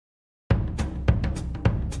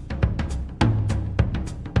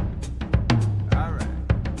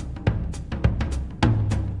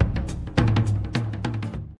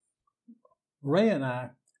Ray and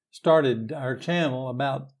I started our channel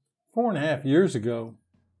about 4.5 years ago,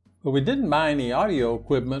 but we didn't buy any audio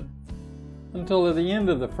equipment until at the end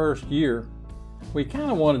of the first year. We kind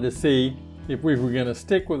of wanted to see if we were going to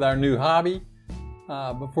stick with our new hobby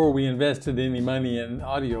before we invested any money in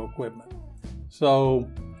audio equipment. So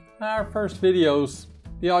our first videos,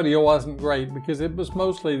 the audio wasn't great because it was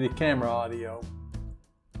mostly the camera audio.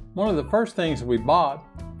 One of the first things we bought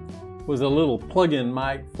was a little plug-in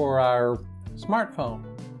mic for our smartphone.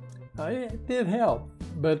 It did help,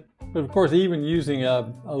 but of course, even using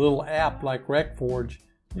a little app like RecForge,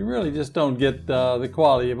 you really just don't get the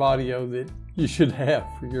quality of audio that you should have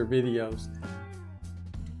for your videos.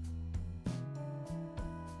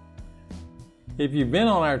 If you've been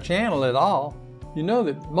on our channel at all, you know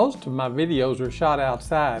that most of my videos are shot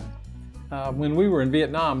outside. When we were in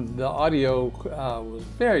Vietnam, the audio was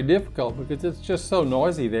very difficult because it's just so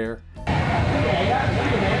noisy there.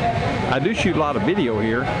 I do shoot a lot of video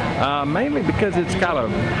here, mainly because it's got a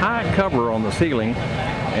high cover on the ceiling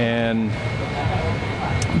and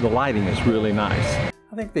the lighting is really nice.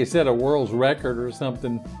 I think they set a world's record or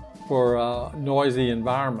something for a noisy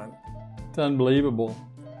environment. It's unbelievable.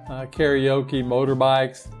 Karaoke,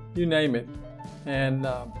 motorbikes, you name it, and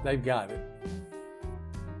they've got it.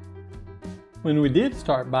 When we did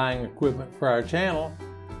start buying equipment for our channel,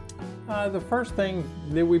 the first thing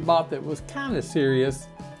that we bought that was kind of serious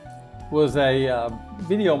was a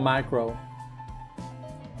video micro.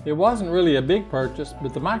 It wasn't really a big purchase,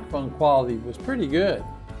 but the microphone quality was pretty good.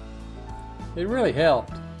 It really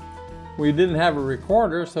helped. We didn't have a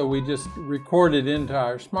recorder, so we just recorded into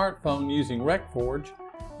our smartphone using RecForge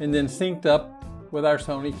and then synced up with our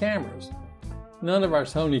Sony cameras. None of our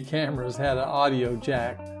Sony cameras had an audio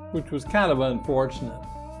jack, which was kind of unfortunate.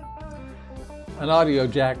 An audio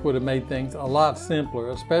jack would have made things a lot simpler,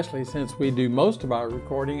 especially since we do most of our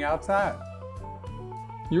recording outside.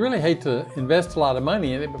 You really hate to invest a lot of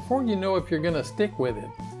money in it before you know if you're going to stick with it.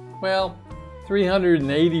 Well,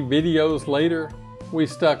 380 videos later, we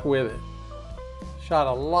stuck with it. Shot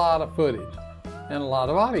a lot of footage and a lot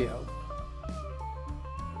of audio.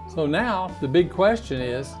 So now the big question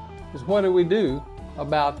is what do we do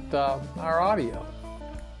about our audio?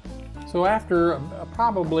 So after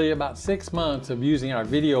probably about 6 months of using our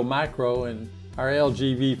video micro and our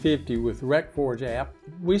LG V50 with RecForge app,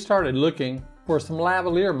 we started looking for some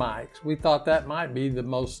lavalier mics. We thought that might be the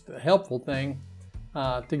most helpful thing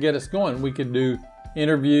to get us going. We could do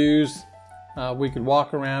interviews, we could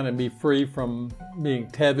walk around and be free from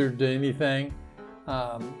being tethered to anything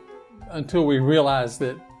until we realized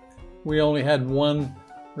that we only had one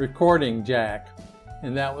recording jack,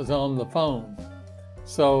 and that was on the phone.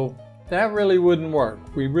 So that really wouldn't work.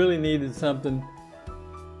 We really needed something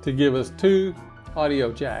to give us 2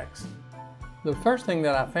 audio jacks. The first thing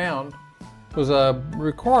that I found was a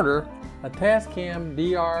recorder, a Tascam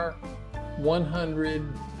DR100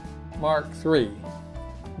 Mark III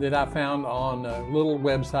that I found on a little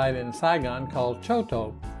website in Saigon called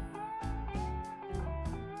Choto.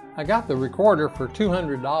 I got the recorder for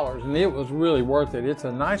 $200 and it was really worth it. It's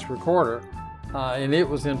a nice recorder and it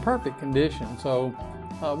was in perfect condition. So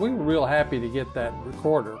we were real happy to get that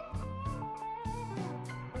recorder.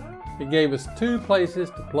 It gave us 2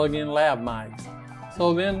 places to plug in lav mics.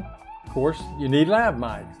 So then, of course, you need lav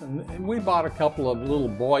mics. And we bought a couple of little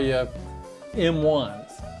Boya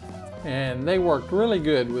M1s. And they worked really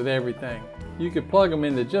good with everything. You could plug them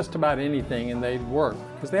into just about anything and they'd work.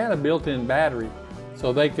 Because they had a built-in battery.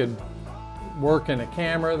 So they could work in a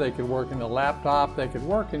camera, they could work in a laptop, they could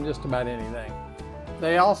work in just about anything.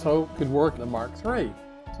 They also could work in the Mark III.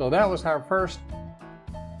 So that was our first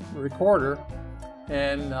recorder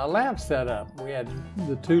and a lav setup. We had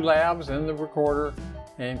the 2 lavs and the recorder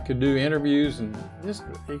and could do interviews and just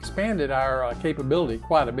expanded our capability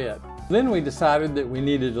quite a bit. Then we decided that we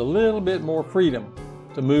needed a little bit more freedom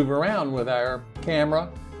to move around with our camera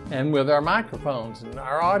and with our microphones and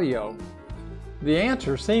our audio. The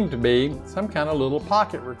answer seemed to be some kind of little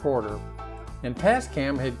pocket recorder. And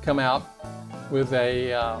Tascam had come out with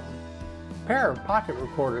a pair of pocket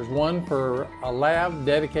recorders, one for a lav,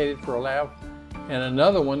 dedicated for a lav, and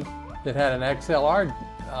another one that had an XLR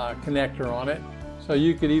connector on it. So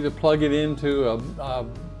you could either plug it into a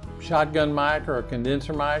shotgun mic or a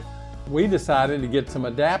condenser mic. We decided to get some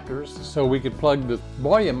adapters so we could plug the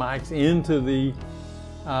Boya mics into the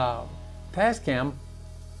Tascam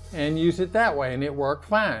and use it that way, and it worked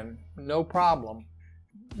fine, no problem.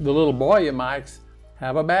 The little Boya mics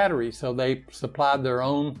have a battery, so they supplied their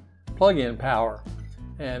own plug-in power,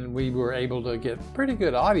 and we were able to get pretty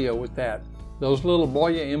good audio with that. Those little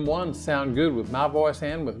Boya M1s sound good with my voice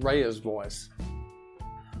and with Rhea's voice.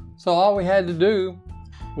 So all we had to do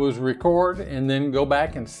was record and then go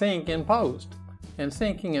back and sync in post. And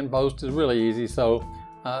syncing in post is really easy, so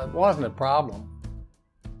it wasn't a problem.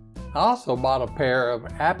 I also bought a pair of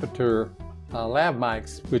Aperture lav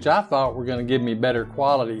mics, which I thought were going to give me better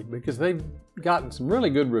quality because they've gotten some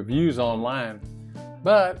really good reviews online.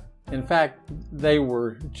 But in fact, they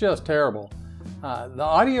were just terrible. The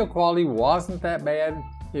audio quality wasn't that bad.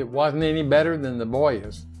 It wasn't any better than the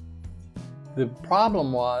Boya's. The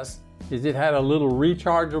problem is it had a little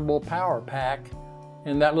rechargeable power pack,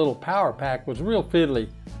 and that little power pack was real fiddly.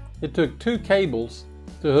 It took 2 cables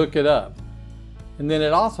to hook it up, and then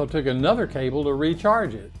it also took another cable to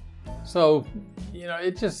recharge it. So, you know,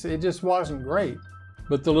 it just wasn't great.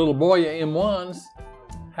 But the little Boya M1s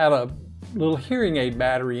had a little hearing aid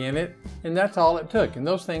battery in it, and that's all it took. And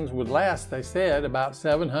those things would last, they said, about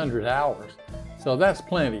 700 hours. So that's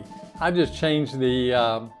plenty. I just changed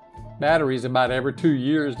the batteries about every 2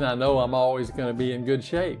 years, and I know I'm always going to be in good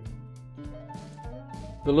shape.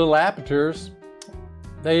 The little Apertures,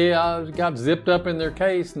 they got zipped up in their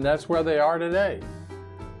case, and that's where they are today.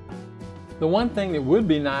 The one thing that would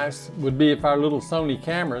be nice would be if our little Sony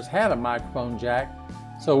cameras had a microphone jack,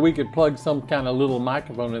 so we could plug some kind of little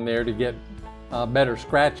microphone in there to get better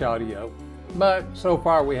scratch audio. But so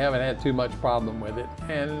far we haven't had too much problem with it,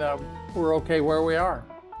 and we're okay where we are.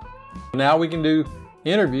 Now we can do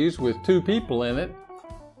interviews with 2 people in it.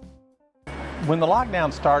 When the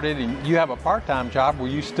lockdown started and you have a part-time job, were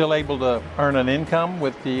you still able to earn an income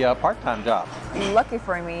with the part-time job? Lucky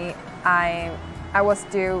for me, I was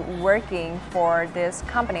still working for this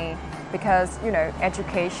company because, you know,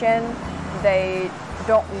 education, they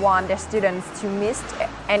don't want their students to miss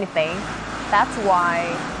anything. That's why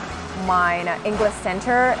my English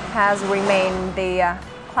Center has remained the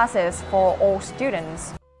classes for all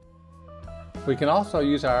students. We can also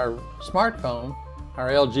use our smartphone, our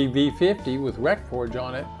LG V50 with RecForge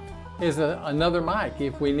on it, is another mic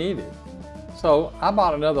if we need it. So I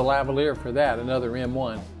bought another lavalier for that, another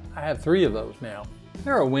M1. I have 3 of those now.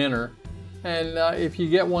 They're a winner, and if you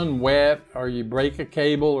get one wet or you break a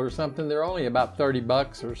cable or something, they're only about 30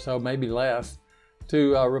 bucks or so, maybe less,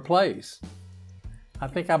 to replace. I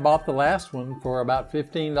think I bought the last one for about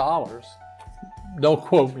 $15. Don't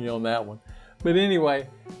quote me on that one. But anyway,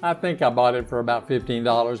 I think I bought it for about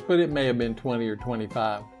 $15, but it may have been 20 or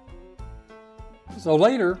 25. So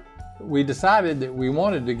later, we decided that we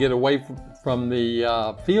wanted to get away from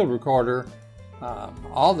the field recorder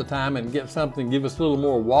all the time and get something, give us a little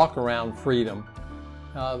more walk-around freedom.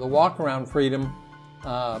 The walk-around freedom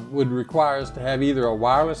would require us to have either a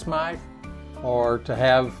wireless mic or to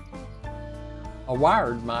have a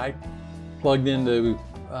wired mic plugged into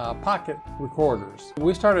pocket recorders.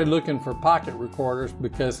 We started looking for pocket recorders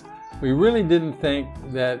because we really didn't think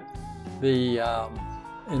that the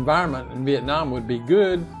environment in Vietnam would be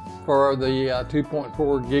good for the 2.4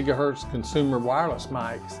 gigahertz consumer wireless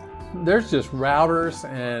mics. There's just routers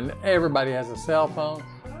and everybody has a cell phone.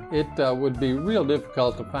 It would be real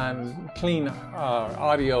difficult to find clean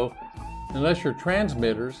audio unless your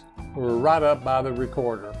transmitters were right up by the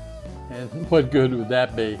recorder. And what good would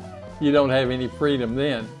that be? You don't have any freedom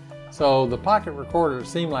then. So the pocket recorders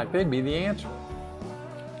seemed like they'd be the answer.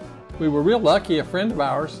 We were real lucky. A friend of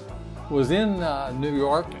ours was in New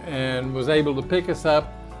York and was able to pick us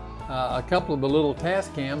up a couple of the little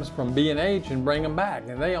task cams from B&H and bring them back.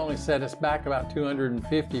 And they only set us back about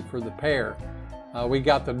 $250 for the pair. We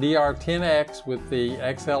got the DR10X with the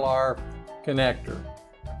XLR connector.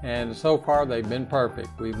 And so far they've been perfect.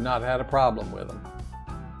 We've not had a problem with them.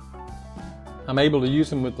 I'm able to use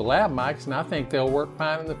them with the lav mics, and I think they'll work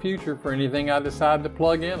fine in the future for anything I decide to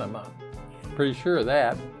plug in them. I'm pretty sure of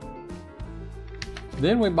that.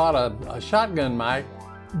 Then we bought a shotgun mic,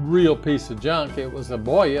 real piece of junk. It was a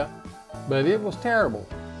Boya, but it was terrible.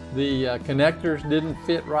 The connectors didn't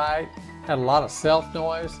fit right, had a lot of self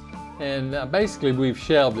noise, and basically we've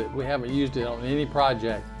shelved it. We haven't used it on any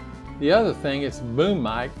project. The other thing, it's a boom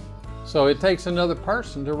mic, so it takes another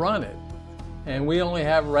person to run it. And we only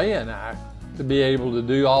have Ray and I to be able to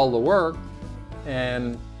do all the work,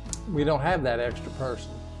 and we don't have that extra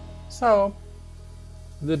person. So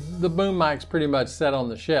the boom mic's pretty much set on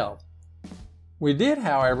the shelf. We did,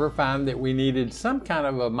 however, find that we needed some kind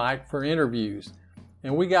of a mic for interviews,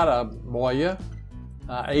 and we got a Boya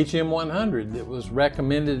HM100 that was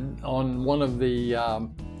recommended on one of the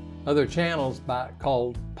other channels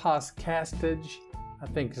called Podcastage, I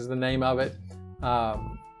think is the name of it,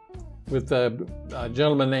 with a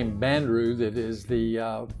gentleman named Bandrew that is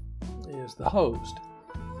the host.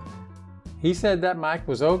 He said that mic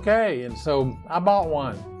was okay, and so I bought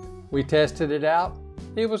one. We tested it out.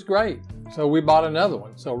 It was great. So we bought another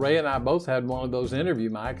one. So Ray and I both had one of those interview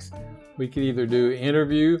mics. We could either do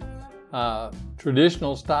interview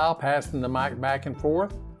traditional style, passing the mic back and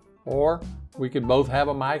forth, or we could both have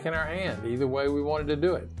a mic in our hand. Either way we wanted to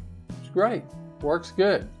do it. It's great. Works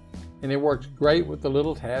good. And it works great with the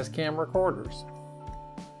little Tascam recorders.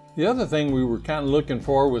 The other thing we were kind of looking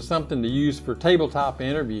for was something to use for tabletop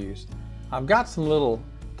interviews. I've got some little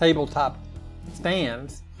tabletop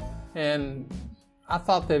stands, and I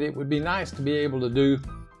thought that it would be nice to be able to do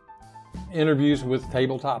interviews with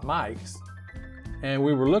tabletop mics. And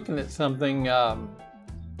we were looking at something that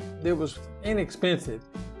was inexpensive,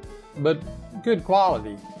 but good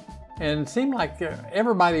quality. And it seemed like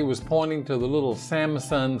everybody was pointing to the little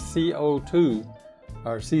Samsung CO2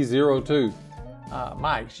 or C02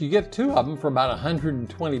 mics. You get two of them for about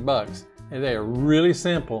 120 bucks, and they are really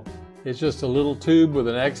simple. It's just a little tube with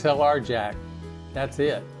an XLR jack. That's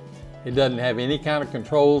it. It doesn't have any kind of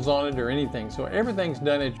controls on it or anything, so everything's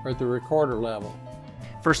done at the recorder level.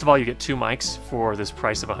 First of all, you get two mics for this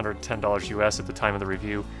price of $110 US at the time of the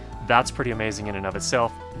review. That's pretty amazing in and of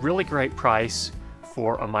itself. Really great price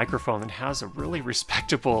for a microphone that has a really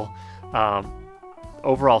respectable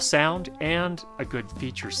overall sound and a good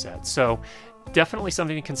feature set. So definitely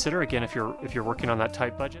something to consider again if you're working on that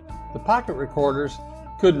tight budget. The pocket recorders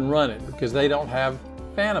couldn't run it because they don't have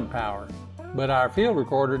phantom power, but our field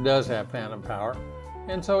recorder does have phantom power,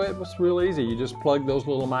 and so it was real easy. You just plug those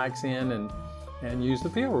little mics in and use the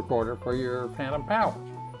field recorder for your phantom power.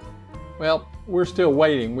 Well, we're still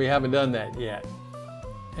waiting. We haven't done that yet,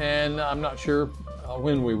 and I'm not sure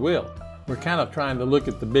when we will. We're kind of trying to look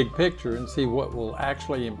at the big picture and see what will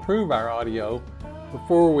actually improve our audio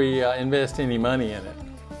before we invest any money in it.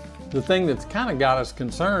 The thing that's kind of got us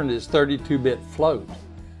concerned is 32-bit float.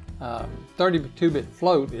 32-bit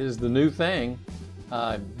float is the new thing.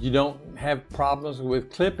 You don't have problems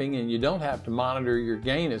with clipping, and you don't have to monitor your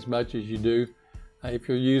gain as much as you do if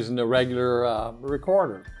you're using a regular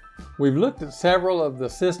recorder. We've looked at several of the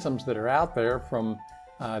systems that are out there. From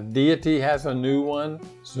Deity has a new one,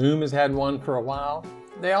 Zoom has had one for a while.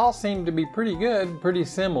 They all seem to be pretty good, pretty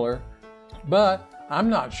similar, but I'm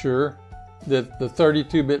not sure that the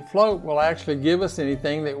 32-bit float will actually give us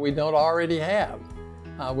anything that we don't already have.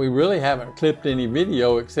 We really haven't clipped any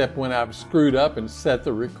video except when I've screwed up and set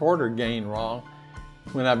the recorder gain wrong.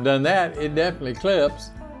 When I've done that, it definitely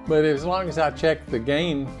clips, but as long as I check the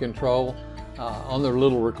gain control on the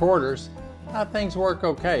little recorders, things work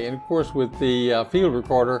okay. And of course with the field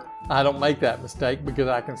recorder, I don't make that mistake because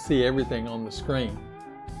I can see everything on the screen.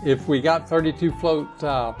 If we got 32 float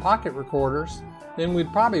pocket recorders, then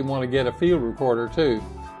we'd probably want to get a field recorder too.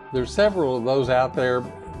 There's several of those out there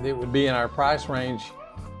that would be in our price range,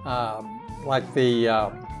 like the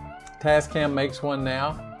Tascam makes one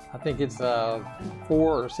now. I think it's a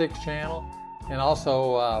 4 or 6 channel, and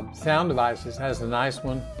also Sound Devices has a nice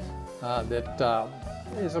one that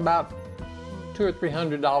is about $200 or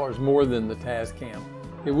 $300 more than the Tascam.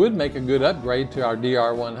 It would make a good upgrade to our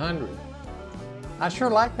DR100. I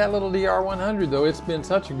sure like that little DR100 though. It's been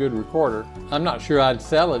such a good recorder. I'm not sure I'd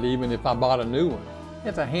sell it even if I bought a new one.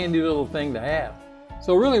 It's a handy little thing to have.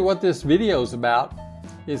 So really what this video is about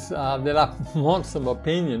is that I want some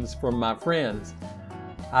opinions from my friends.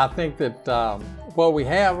 I think that what we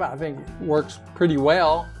have, I think, works pretty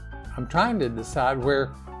well. I'm trying to decide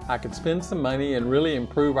where I could spend some money and really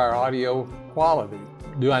improve our audio quality.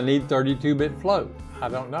 Do I need 32-bit float? I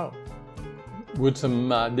don't know. Would some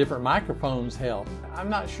different microphones help? I'm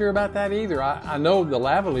not sure about that either. I know the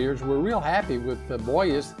lavaliers were real happy with the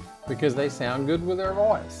Boyas because they sound good with their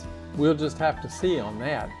voice. We'll just have to see on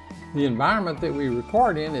that. The environment that we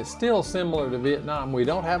record in is still similar to Vietnam. We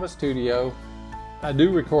don't have a studio. I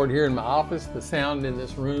do record here in my office. The sound in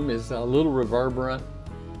this room is a little reverberant.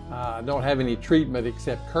 I don't have any treatment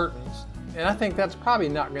except curtains. And I think that's probably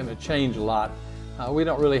not going to change a lot. We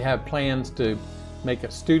don't really have plans to make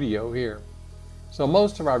a studio here. So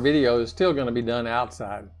most of our video is still going to be done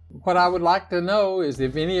outside. What I would like to know is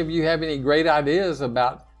if any of you have any great ideas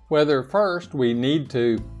about whether first we need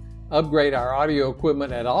to upgrade our audio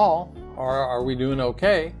equipment at all, or are we doing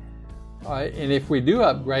okay? And if we do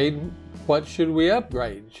upgrade, what should we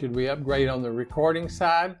upgrade? Should we upgrade on the recording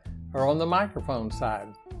side or on the microphone side?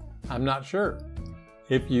 I'm not sure.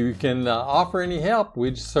 If you can offer any help,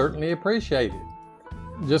 we'd certainly appreciate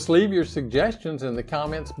it. Just leave your suggestions in the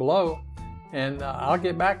comments below, and I'll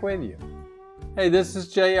get back with you. Hey, this is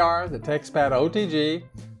JR, the TechSpat OTG.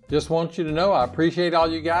 Just want you to know I appreciate all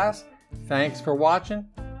you guys. Thanks for watching.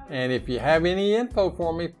 And if you have any info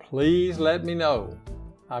for me, please let me know.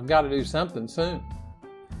 I've got to do something soon.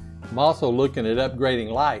 I'm also looking at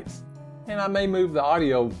upgrading lights, and I may move the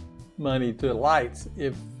audio money to lights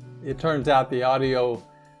if it turns out the audio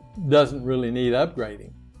doesn't really need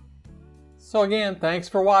upgrading. So again, thanks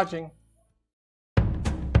for watching.